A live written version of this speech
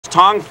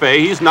Tong.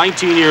 He's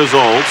 19 years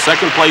old,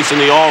 second place in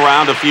the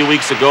all-round a few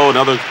weeks ago,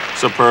 another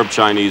superb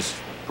Chinese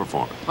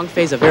performer. Tong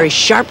is a very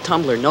sharp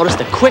tumbler. Notice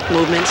the quick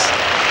movements.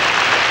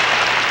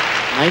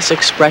 Nice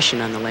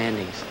expression on the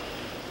landings.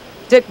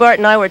 Dick, Bart,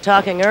 and I were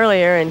talking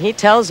earlier, and he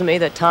tells me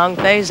that Tong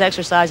Fei's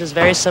exercise is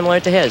very similar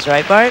to his,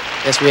 right, Bart?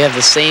 Yes, we have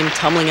the same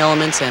tumbling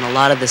elements and a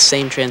lot of the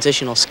same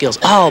transitional skills.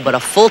 Oh, but a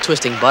full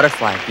twisting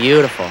butterfly,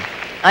 beautiful.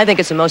 I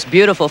think it's the most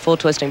beautiful full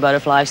twisting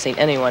butterfly I've seen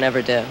anyone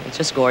ever do. It's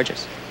just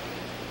gorgeous.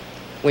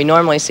 We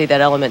normally see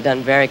that element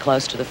done very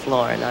close to the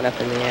floor, not up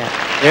in the air.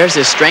 There's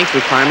his strength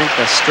requirement,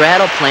 the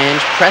straddle plunge,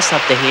 press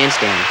up the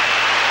handstand.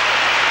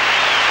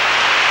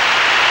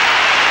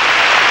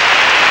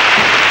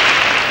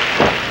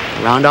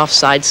 Round off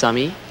side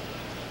summy.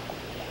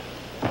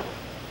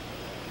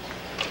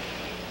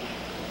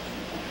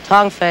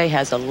 Tong Fei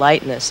has a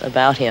lightness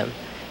about him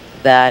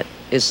that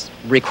is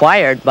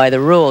required by the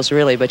rules,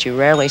 really, but you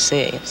rarely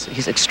see.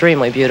 He's an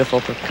extremely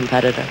beautiful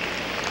competitor.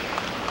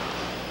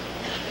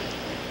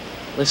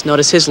 Let's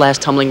notice his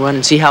last tumbling run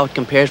and see how it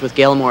compares with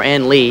Gallimore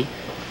and Lee.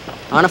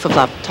 On a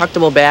flip-flop, tuck the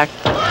ball back.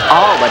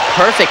 Oh, but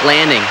perfect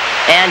landing.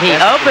 And he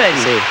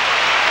opens.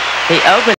 He opens.